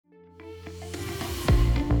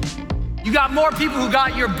You got more people who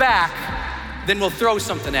got your back than will throw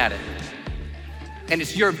something at it. And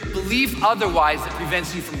it's your belief otherwise that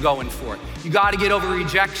prevents you from going for it. You gotta get over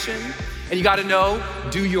rejection, and you gotta know,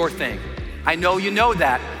 do your thing. I know you know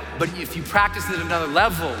that, but if you practice it at another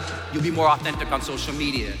level, you'll be more authentic on social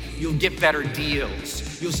media. You'll get better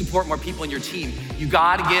deals. You'll support more people in your team. You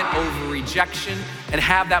gotta get over rejection and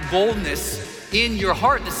have that boldness in your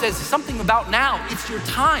heart that says something about now, it's your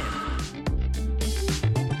time.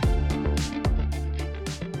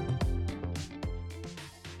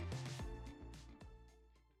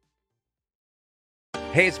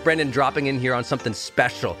 Hey, it's Brendan dropping in here on something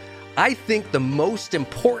special. I think the most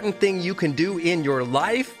important thing you can do in your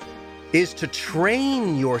life is to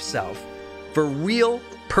train yourself for real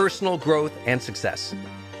personal growth and success.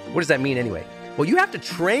 What does that mean anyway? Well, you have to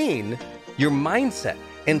train your mindset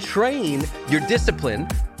and train your discipline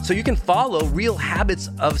so you can follow real habits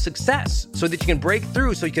of success, so that you can break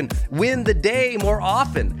through, so you can win the day more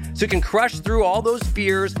often, so you can crush through all those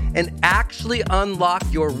fears and actually unlock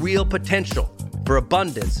your real potential for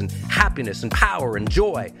abundance and happiness and power and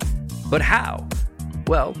joy. But how?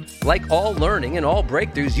 Well, like all learning and all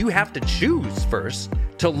breakthroughs, you have to choose first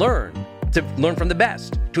to learn from the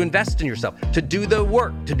best, to invest in yourself, to do the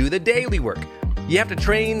work, to do the daily work. You have to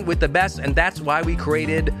train with the best, and that's why we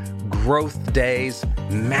created Growth Day's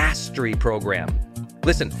Mastery Program.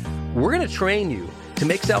 Listen, we're gonna train you to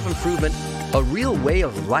make self-improvement a real way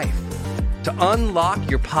of life, to unlock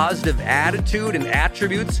your positive attitude and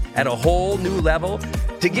attributes at a whole new level,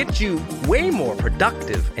 to get you way more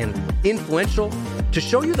productive and influential, to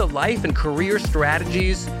show you the life and career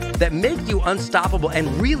strategies that make you unstoppable and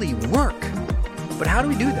really work. But how do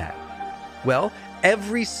we do that? Well,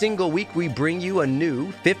 every single week we bring you a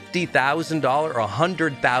new $50,000 or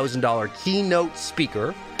 $100,000 keynote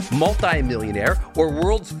speaker, multimillionaire, or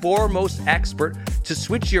world's foremost expert to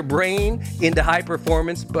switch your brain into high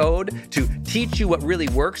performance mode, to teach you what really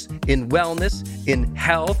works in wellness, in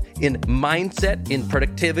health, in mindset, in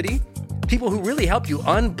productivity. People who really help you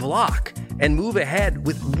unblock and move ahead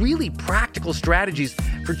with really practical strategies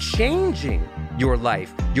for changing your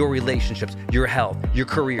life, your relationships, your health, your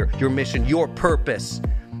career, your mission, your purpose.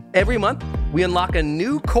 Every month, we unlock a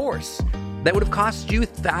new course that would have cost you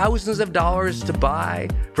thousands of dollars to buy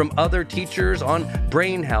from other teachers on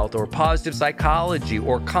brain health or positive psychology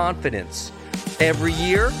or confidence. Every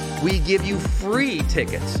year, we give you free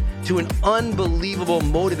tickets to an unbelievable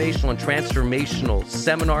motivational and transformational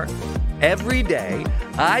seminar. Every day,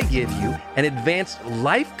 I give you an advanced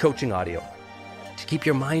life coaching audio to keep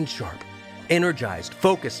your mind sharp, energized,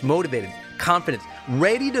 focused, motivated, confident,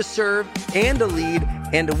 ready to serve and to lead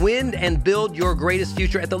and to win and build your greatest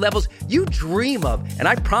future at the levels you dream of. And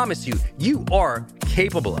I promise you, you are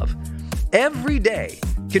capable of. Every day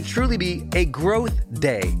can truly be a growth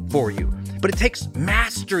day for you. But it takes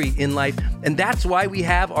mastery in life, and that's why we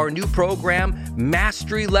have our new program,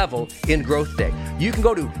 Mastery Level in Growth Day. You can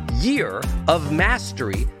go to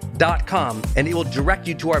yearofmastery.com, and it will direct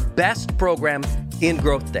you to our best program in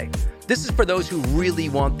Growth Day. This is for those who really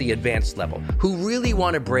want the advanced level, who really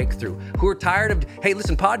want to break through, who are tired of, hey,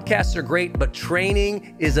 listen, podcasts are great, but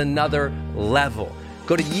training is another level.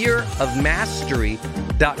 Go to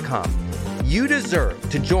yearofmastery.com. You deserve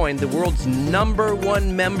to join the world's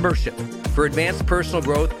 #1 membership for advanced personal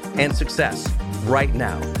growth and success right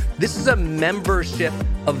now. This is a membership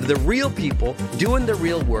of the real people doing the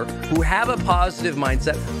real work, who have a positive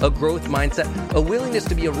mindset, a growth mindset, a willingness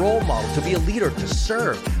to be a role model, to be a leader, to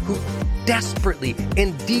serve, who desperately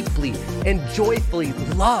and deeply and joyfully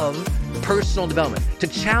love personal development, to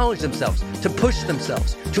challenge themselves, to push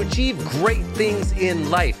themselves, to achieve great things in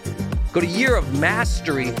life. Go to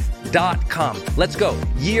yearofmastery.com. Let's go.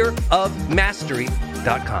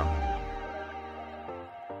 yearofmastery.com.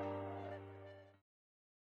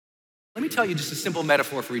 Let me tell you just a simple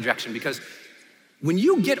metaphor for rejection, because when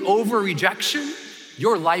you get over rejection,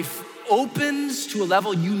 your life opens to a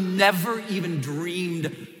level you never even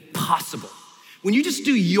dreamed possible. When you just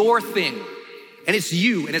do your thing, and it's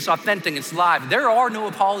you, and it's authentic, it's live, there are no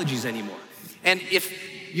apologies anymore. And if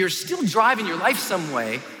you're still driving your life some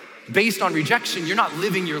way based on rejection, you're not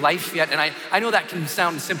living your life yet. And I know that can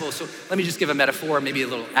sound simple, so let me just give a metaphor, maybe a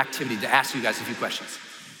little activity to ask you guys a few questions.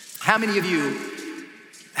 How many of you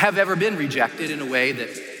have ever been rejected in a way that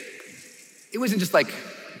it wasn't just like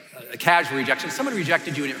a casual rejection? Someone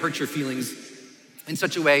rejected you and it hurt your feelings in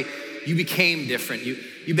such a way you became different, you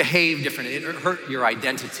behaved different, it hurt your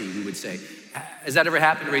identity, we would say. Has that ever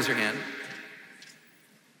happened? Raise your hand.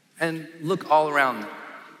 And look all around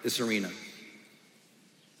this arena.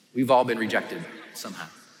 We've all been rejected somehow.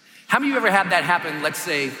 How many of you ever had that happen, let's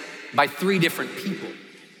say, by 3 different people?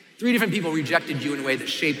 3 different people rejected you in a way that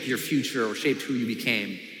shaped your future or shaped who you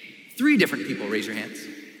became. 3 different people, raise your hands.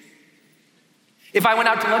 If I went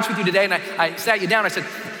out to lunch with you today and I sat you down, I said,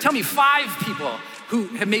 tell me 5 people who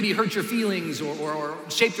have maybe hurt your feelings or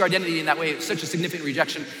shaped your identity in that way, such a significant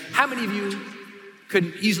rejection. How many of you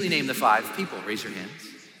could easily name the 5 people? Raise your hands.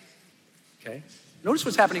 Okay. Notice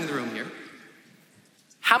what's happening in the room here.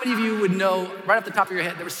 How many of you would know right off the top of your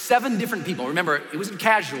head, there were 7 different people. Remember, it wasn't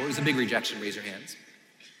casual, it was a big rejection. Raise your hands.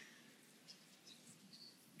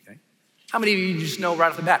 Okay. How many of you just know right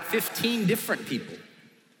off the bat? 15 different people.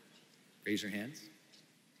 Raise your hands.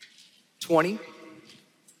 20.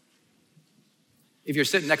 If you're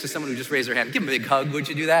sitting next to someone who just raised their hand, give them a big hug, would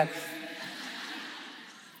you do that?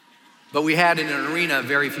 But we had in an arena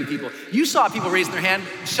very few people. You saw people raising their hand.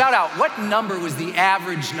 Shout out, what number was the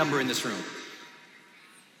average number in this room?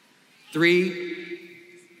 3,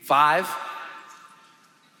 5?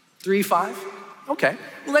 3, 5? Okay,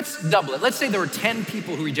 well, let's double it. Let's say there were 10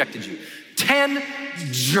 people who rejected you. 10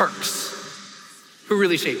 jerks who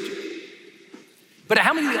really shaped you. But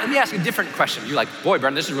how many, let me ask a different question. You're like, boy,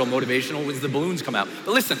 Brendan, this is real motivational when the balloons come out.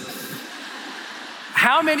 But listen,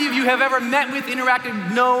 how many of you have ever met with,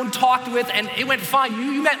 interacted, known, talked with, and it went fine?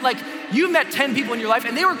 You met 10 people in your life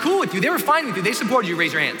and they were cool with you. They were fine with you. They supported you.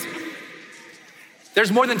 Raise your hands. There's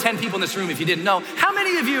more than 10 people in this room if you didn't know. How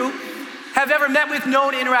many of you have ever met with,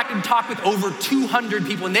 known, interacted, talked with over 200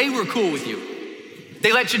 people and they were cool with you?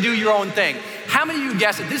 They let you do your own thing. How many of you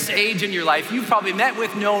guess at this age in your life, you've probably met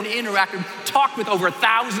with, known, interacted, talked with over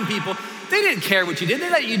 1,000 people. They didn't care what you did. They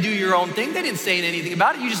let you do your own thing. They didn't say anything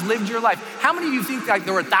about it. You just lived your life. How many of you think like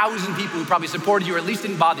there were 1,000 people who probably supported you or at least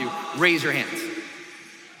didn't bother you? Raise your hands.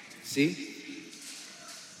 See?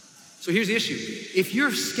 So here's the issue. If you're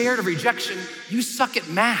scared of rejection, you suck at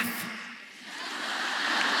math.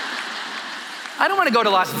 I don't want to go to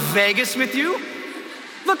Las Vegas with you.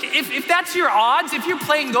 Look, if that's your odds, if you're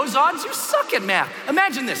playing those odds, you suck at math.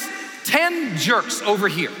 Imagine this, 10 jerks over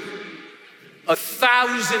here,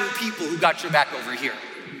 1,000 people who got your back over here.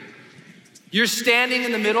 You're standing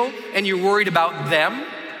in the middle and you're worried about them.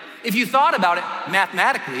 If you thought about it,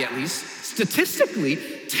 mathematically at least, statistically,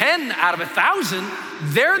 10 out of 1,000,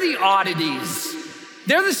 they're the oddities.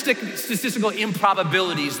 They're the statistical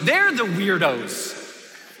improbabilities. They're the weirdos.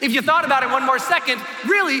 If you thought about it one more second,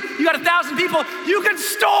 really, you got 1,000 people, you can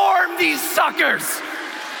storm these suckers.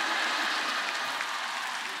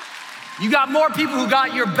 You got more people who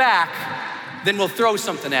got your back than will throw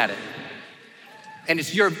something at it. And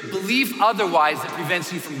it's your belief otherwise that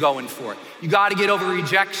prevents you from going for it. You gotta get over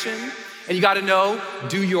rejection and you gotta know,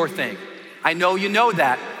 do your thing. I know you know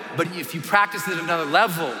that, but if you practice it at another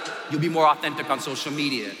level, you'll be more authentic on social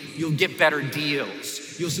media. You'll get better deals.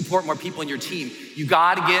 You'll support more people in your team. You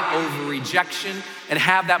gotta get over rejection and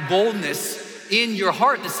have that boldness in your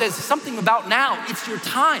heart that says something about now. It's your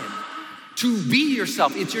time to be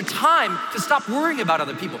yourself. It's your time to stop worrying about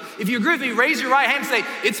other people. If you agree with me, raise your right hand and say,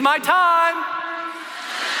 it's my time.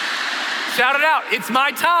 Shout it out, it's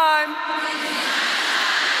my time.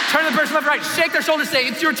 Turn to the person left and right, shake their shoulders, say,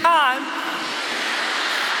 it's your time.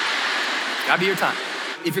 Gotta be your time.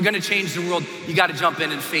 If you're gonna change the world, you gotta jump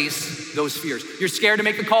in and face those fears. You're scared to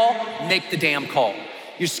make the call? Make the damn call.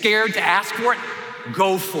 You're scared to ask for it?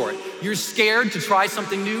 Go for it. You're scared to try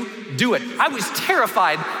something new? Do it. I was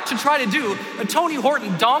terrified to try to do a Tony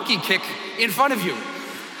Horton donkey kick in front of you.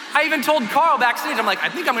 I even told Carl backstage, I'm like, I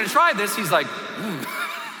think I'm gonna try this. He's like,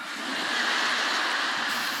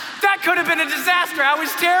 That could have been a disaster. I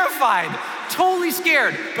was terrified, totally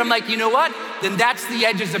scared. But I'm like, you know what? Then that's the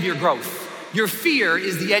edges of your growth. Your fear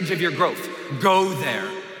is the edge of your growth. Go there,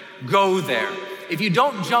 go there. If you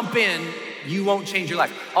don't jump in, you won't change your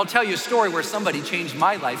life. I'll tell you a story where somebody changed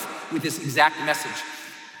my life with this exact message.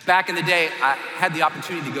 Back in the day, I had the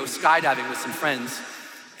opportunity to go skydiving with some friends.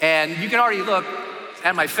 And you can already look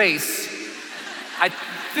at my face. I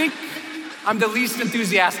think I'm the least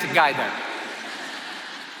enthusiastic guy there.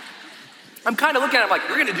 I'm kind of looking at it like,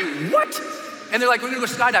 we're gonna do what? And they're like, we're gonna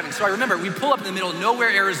go skydiving. So I remember we pull up in the middle of nowhere,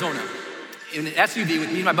 Arizona, in an SUV with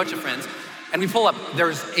me and my bunch of friends, and we pull up,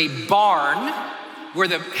 there's a barn where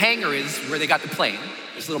the hangar is, where they got the plane,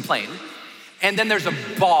 this little plane, and then there's a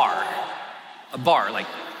bar. And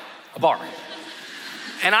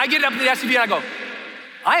I get up to the SUV and I go,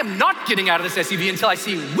 I am not getting out of this SUV until I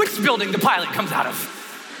see which building the pilot comes out of.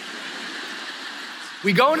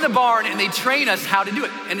 We go into the barn and they train us how to do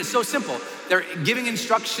it, and it's so simple. They're giving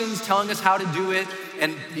instructions, telling us how to do it,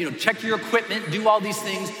 and check your equipment, do all these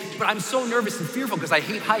things. But I'm so nervous and fearful because I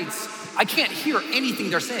hate heights. I can't hear anything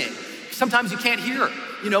they're saying. Sometimes you can't hear,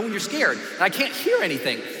 when you're scared, and I can't hear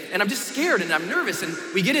anything. And I'm just scared and I'm nervous. And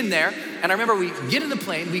we get in there, and I remember we get in the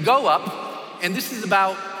plane, we go up, and this is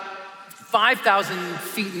about 5,000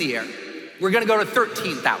 feet in the air. We're gonna go to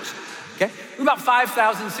 13,000, okay? We're about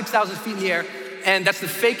 5,000, 6,000 feet in the air, and that's the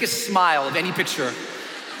fakest smile of any picture.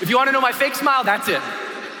 If you wanna know my fake smile, that's it.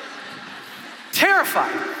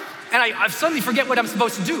 Terrified. And I suddenly forget what I'm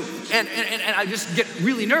supposed to do. And I just get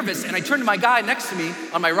really nervous. And I turn to my guy next to me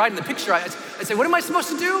on my ride in the picture. I say, what am I supposed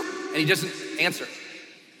to do? And he doesn't answer.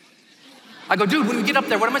 I go, dude, when we get up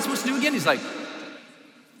there, what am I supposed to do again? He's like,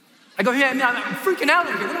 I go, yeah, man, I'm freaking out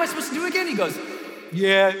over here. What am I supposed to do again? He goes,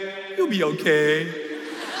 yeah, you'll be okay.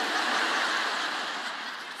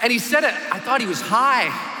 And he said it, I thought he was high.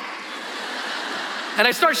 And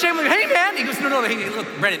I start shaking, hey man. He goes, no, hey, look,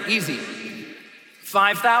 Brennan, easy.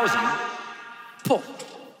 5,000, pull.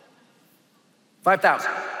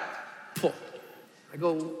 5,000, pull. I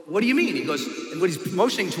go, what do you mean? He goes, and what he's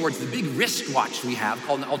motioning towards the big wristwatch we have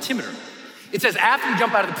called an altimeter. It says after you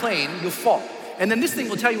jump out of the plane, you'll fall. And then this thing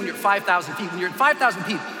will tell you when you're at 5,000 feet. When you're at 5,000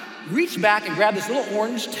 feet, reach back and grab this little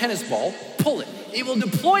orange tennis ball, pull it. It will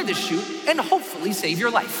deploy the chute and hopefully save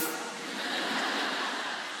your life.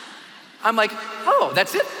 I'm like, oh,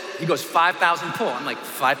 that's it? He goes, 5,000 pull. I'm like,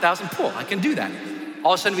 5,000 pull, I can do that.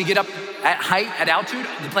 All of a sudden we get up at height, at altitude,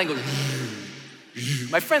 the plane goes,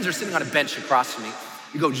 my friends are sitting on a bench across from me.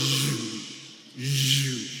 We go,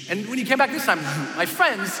 and when you came back this time, my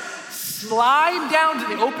friends slide down to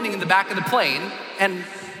the opening in the back of the plane and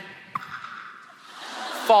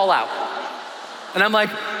fall out. And I'm like,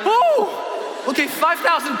 oh, okay,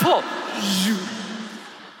 5,000 pull.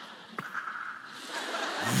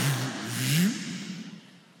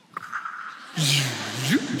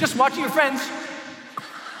 Just watching your friends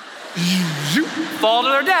fall to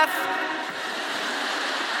their death.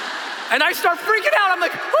 And I start freaking out. I'm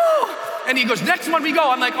like, oh. And he goes, next one we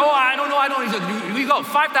go. I'm like, oh, I don't know. He's like, we go,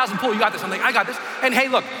 5,000 pull, you got this. I'm like, I got this. And hey,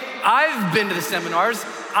 look, I've been to the seminars.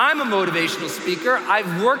 I'm a motivational speaker.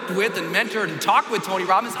 I've worked with and mentored and talked with Tony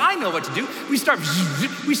Robbins. I know what to do. We start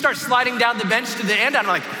sliding down the bench to the end. I'm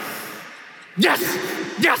like, yes.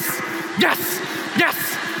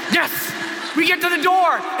 We get to the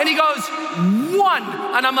door and he goes, 1.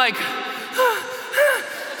 And I'm like,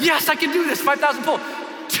 yes, I can do this, 5,000 pull.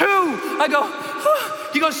 2, I go,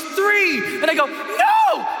 he goes 3, and I go, no!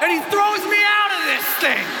 And he throws me out of this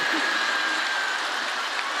thing.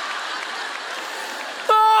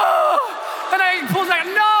 Oh! And he pulls back,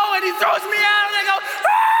 no! And he throws me out, and I go,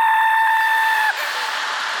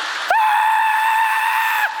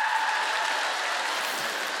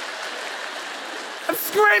 I'm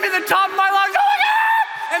screaming at the top of my lungs, oh my God!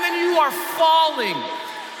 And then you are falling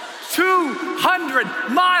 200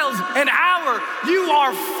 miles an hour. You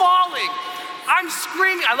are falling. I'm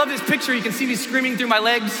screaming. I love this picture. You can see me screaming through my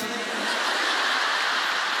legs.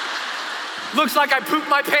 Looks like I pooped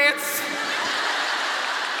my pants.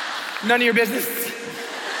 None of your business.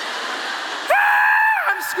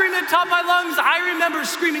 I'm screaming at the top of my lungs. I remember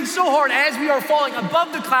screaming so hard as we are falling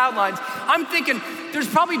above the cloud lines. I'm thinking there's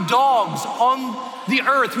probably dogs on the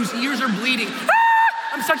earth whose ears are bleeding.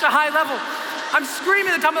 I'm such a high level. I'm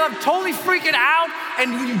screaming at the top of my lungs, totally freaking out.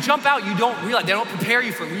 And when you jump out, you don't realize, they don't prepare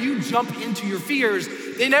you for it. When you jump into your fears,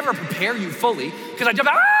 they never prepare you fully. Because I jump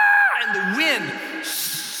out, and the wind,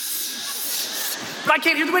 but I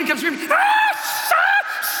can't hear the wind come screaming,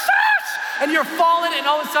 and you're falling, and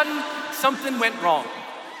all of a sudden, something went wrong.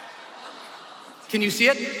 Can you see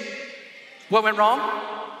it? What went wrong?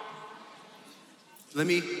 Let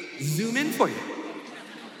me zoom in for you.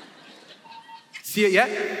 See it yet?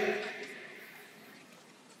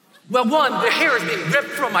 Well, 1, the hair is being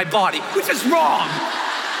ripped from my body, which is wrong.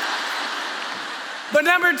 But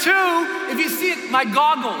number 2, if you see it, my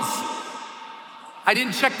goggles, I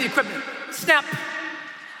didn't check the equipment. Snap.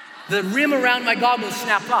 The rim around my goggles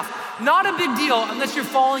snapped off. Not a big deal unless you're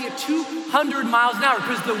falling at 200 miles an hour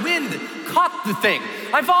because the wind caught the thing.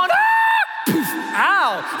 I'm falling, poof,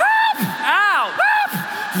 ow, ow,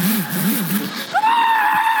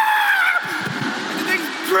 and the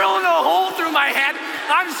thing's drilling a hole through my head.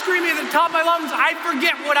 I'm screaming at the top of my lungs. I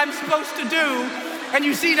forget what I'm supposed to do. And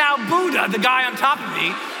you see now Buddha, the guy on top of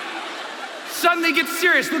me, suddenly gets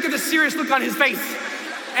serious. Look at the serious look on his face.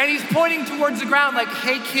 And he's pointing towards the ground like,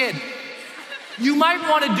 hey kid, you might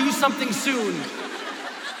want to do something soon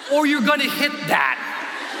or you're gonna hit that.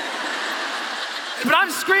 But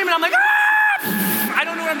I'm screaming, I'm like, I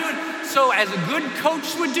don't know what I'm doing. So as a good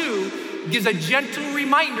coach would do, gives a gentle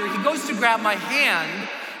reminder. He goes to grab my hand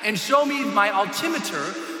and show me my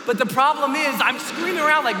altimeter, but the problem is I'm screaming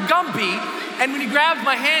around like Gumpy, and when he grabs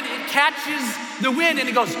my hand, it catches the wind and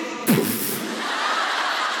it goes poof.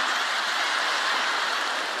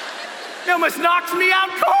 It almost knocks me out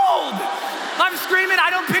cold. I'm screaming, I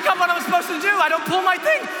don't pick up what I'm supposed to do. I don't pull my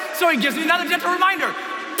thing. So he gives me another gentle reminder.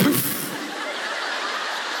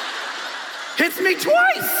 Hits me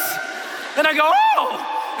twice. And I go,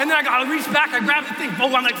 oh. And then I reach back, I grab the thing.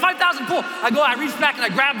 Oh, I'm like 5,000 pull. I reach back and I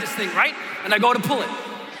grab this thing, right? And I go to pull it.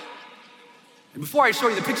 And before I show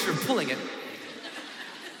you the picture of pulling it,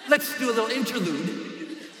 let's do a little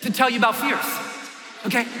interlude to tell you about fears,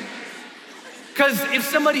 okay? Because if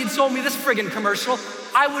somebody had sold me this friggin' commercial,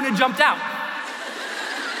 I wouldn't have jumped out.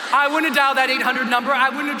 I wouldn't have dialed that 800 number. I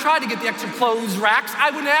wouldn't have tried to get the extra clothes racks.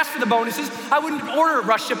 I wouldn't have asked for the bonuses. I wouldn't order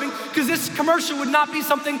rush shipping because this commercial would not be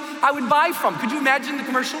something I would buy from. Could you imagine the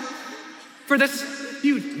commercial for this?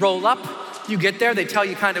 You roll up, you get there, they tell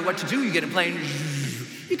you kind of what to do, you get a plane,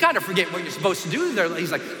 you kind of forget what you're supposed to do.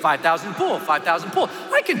 He's like, 5,000 pull, 5,000 pull.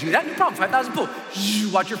 I can do that, no problem, 5,000 pull.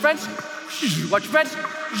 Watch your friends, watch your friends,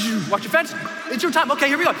 watch your friends. It's your time, okay,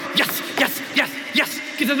 here we go. Yes, yes, yes, yes.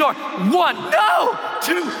 Get to the door. 1, no.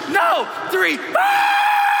 2, no. 3. Ah!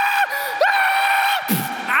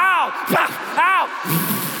 Ah! Ow! Ow!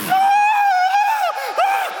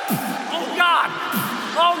 Oh God!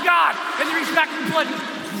 Oh God! And you reach back in the blood.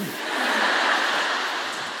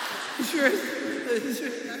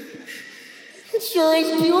 It sure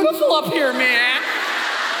is beautiful up here, man.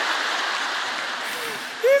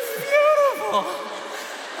 It's beautiful.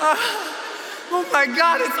 Oh my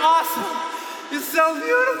God, it's awesome. It's so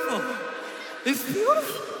beautiful. It's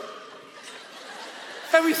beautiful.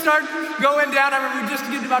 And we start going down. I remember we just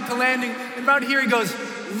getting about to landing. And about here he goes,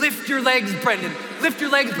 lift your legs, Brendan. Lift your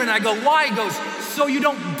legs, Brendan. I go, why? He goes, so you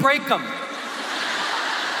don't break them.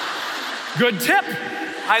 Good tip.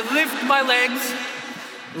 I lift my legs,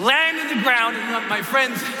 land in the ground, and my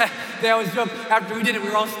friends, they always joke, after we did it, we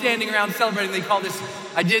were all standing around celebrating. They call this,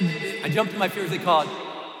 I jumped in my fears, they call it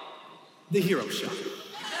the hero shot.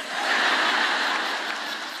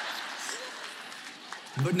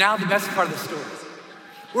 But now the best part of the story.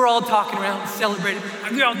 We're all talking around, celebrating.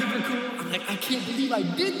 We all think we're cool. I'm like, I can't believe I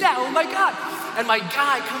did that. Oh my God. And my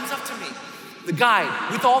guy comes up to me. The guy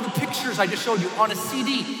with all the pictures I just showed you on a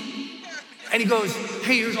CD. And he goes,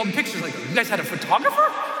 hey, here's all the pictures. Like, you guys had a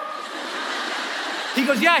photographer? He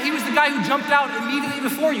goes, yeah, he was the guy who jumped out immediately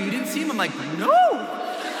before you. You didn't see him? I'm like, no.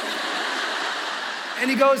 And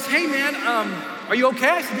he goes, hey man, are you okay?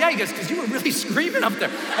 I said, yeah. He goes, because you were really screaming up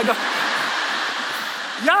there. I go,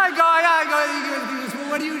 yeah. He goes, well,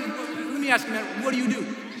 what do you, let me ask you, man, what do you do?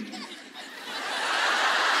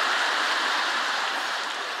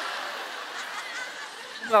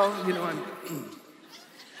 Well, you know,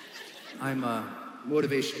 I'm a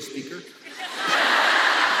motivational speaker.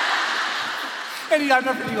 And I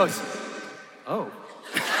remember he goes, oh.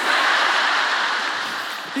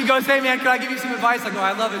 He goes, hey man, can I give you some advice? I go,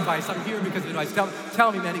 I love advice. I'm here because of advice.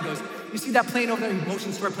 Tell me, man. He goes, you see that plane over there? He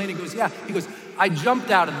motions to our plane. He goes, yeah. He goes, I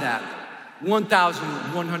jumped out of that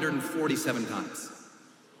 1,147 times.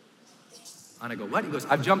 And I go, what? He goes,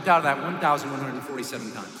 I've jumped out of that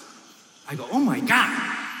 1,147 times. I go, oh my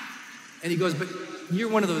God. And he goes, but you're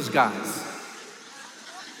one of those guys.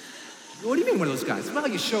 What do you mean one of those guys? Well,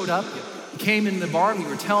 you showed up, you came in the bar, and we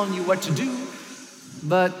were telling you what to do,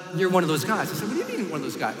 but you're one of those guys. I said, what do you mean one of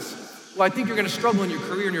those guys? Well, I think you're gonna struggle in your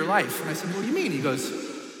career and your life. And I said, what do you mean? He goes,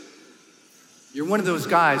 you're one of those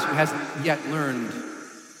guys who hasn't yet learned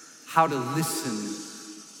how to listen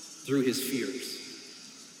through his fears.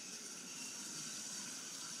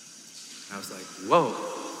 I was like, whoa.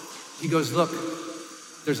 He goes, look,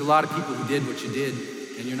 there's a lot of people who did what you did,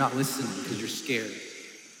 and you're not listening because you're scared.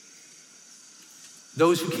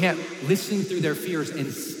 Those who can't listen through their fears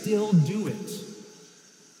and still do it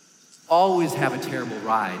always have a terrible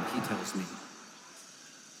ride, he tells me.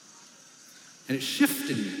 And it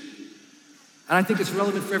shifted me. And I think it's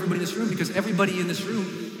relevant for everybody in this room because everybody in this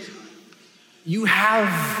room, you have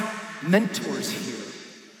mentors here.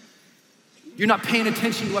 You're not paying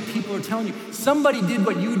attention to what people are telling you. Somebody did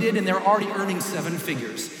what you did and they're already earning 7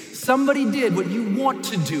 figures. Somebody did what you want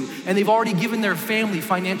to do and they've already given their family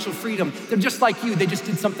financial freedom. They're just like you, they just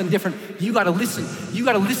did something different. You gotta listen. You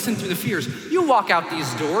gotta listen through the fears. You'll walk out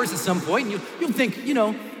these doors at some point and you'll think, you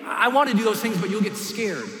know, I wanna do those things, but you'll get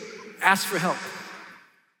scared. Ask for help.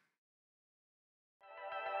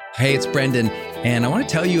 Hey, it's Brendan, and I want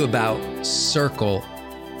to tell you about Circle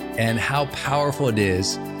and how powerful it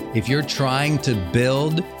is if you're trying to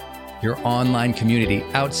build your online community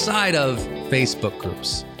outside of Facebook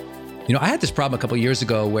groups. You know, I had this problem a couple of years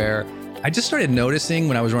ago where I just started noticing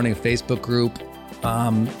when I was running a Facebook group,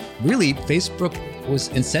 really Facebook was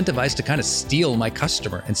incentivized to kind of steal my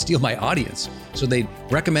customer and steal my audience. So they'd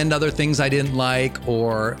recommend other things I didn't like,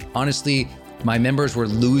 or honestly, my members were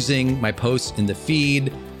losing my posts in the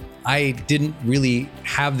feed. I didn't really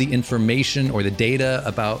have the information or the data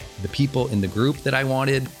about the people in the group that I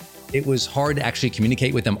wanted. It was hard to actually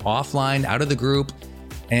communicate with them offline, out of the group.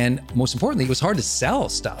 And most importantly, it was hard to sell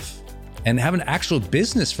stuff and have an actual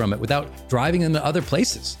business from it without driving them to other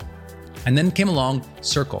places. And then came along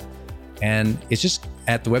Circle. And it's just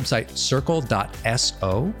at the website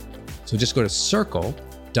circle.so. So just go to circle.so.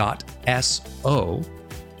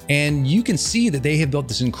 And you can see that they have built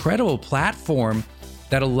this incredible platform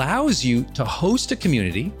that allows you to host a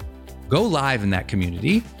community, go live in that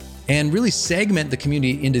community, and really segment the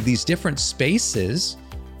community into these different spaces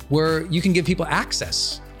where you can give people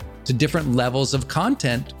access to different levels of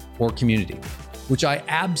content or community, which I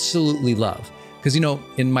absolutely love. Because,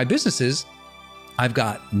 in my businesses, I've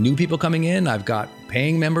got new people coming in, I've got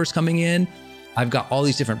paying members coming in, I've got all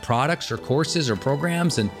these different products or courses or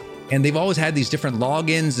programs, and they've always had these different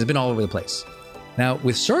logins. It's been all over the place. Now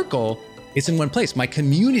with Circle, it's in one place. My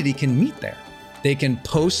community can meet there. They can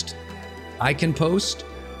post, I can post.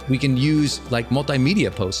 We can use like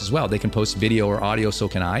multimedia posts as well. They can post video or audio, so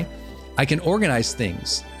can I. I can organize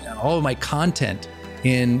things, all of my content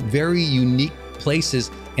in very unique places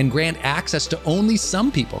and grant access to only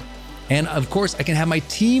some people. And of course, I can have my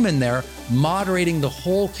team in there moderating the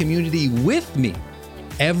whole community with me.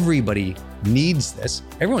 Everybody needs this.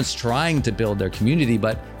 Everyone's trying to build their community,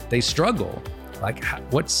 but they struggle. Like,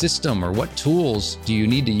 what system or what tools do you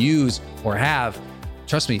need to use or have?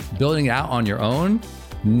 Trust me, building it out on your own,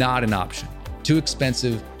 not an option. Too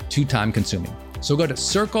expensive, too time consuming. So go to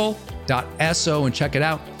circle.so and check it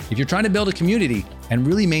out. If you're trying to build a community and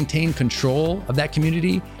really maintain control of that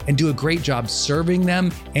community and do a great job serving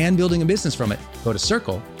them and building a business from it, go to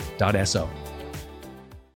circle.so.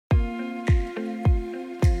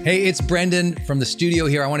 Hey, it's Brendan from the studio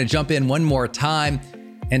here. I want to jump in one more time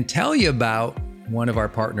and tell you about one of our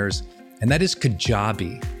partners, and that is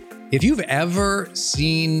Kajabi. If you've ever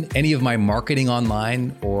seen any of my marketing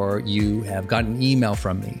online, or you have gotten an email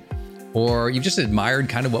from me, or you've just admired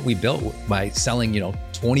kind of what we built by selling,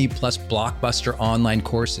 20 plus blockbuster online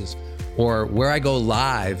courses, or where I go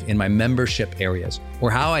live in my membership areas,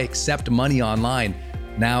 or how I accept money online,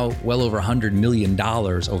 now well over $100 million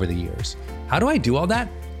over the years. How do I do all that?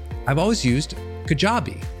 I've always used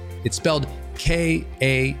Kajabi. It's spelled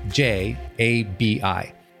Kajabi.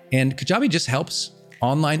 And Kajabi just helps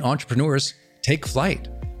online entrepreneurs take flight,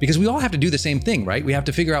 because we all have to do the same thing, right? We have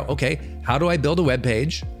to figure out, okay, how do I build a web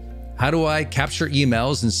page? How do I capture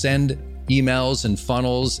emails and send emails and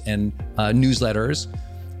funnels and newsletters?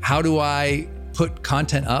 How do I put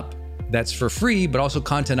content up that's for free, but also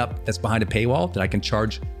content up that's behind a paywall that I can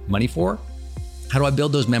charge money for? How do I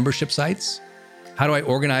build those membership sites? How do I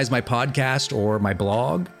organize my podcast or my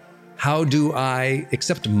blog? How do I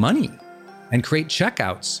accept money and create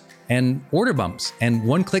checkouts and order bumps and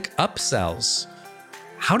one-click upsells?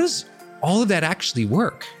 How does all of that actually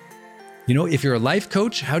work? If you're a life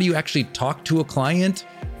coach, how do you actually talk to a client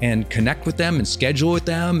and connect with them and schedule with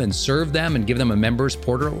them and serve them and give them a members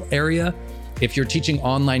portal area? If you're teaching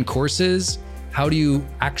online courses, how do you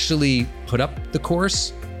actually put up the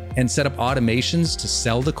course and set up automations to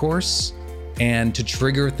sell the course and to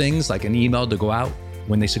trigger things like an email to go out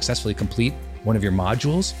when they successfully complete one of your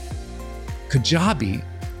modules? Kajabi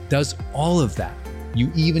does all of that. You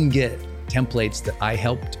even get templates that I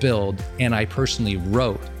helped build and I personally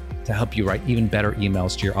wrote to help you write even better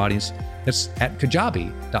emails to your audience. That's at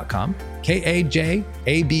kajabi.com,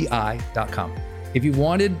 Kajabi.com. If you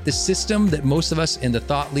wanted the system that most of us in the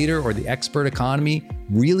thought leader or the expert economy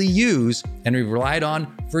really use and we've relied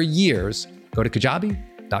on for years, go to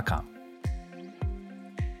kajabi.com.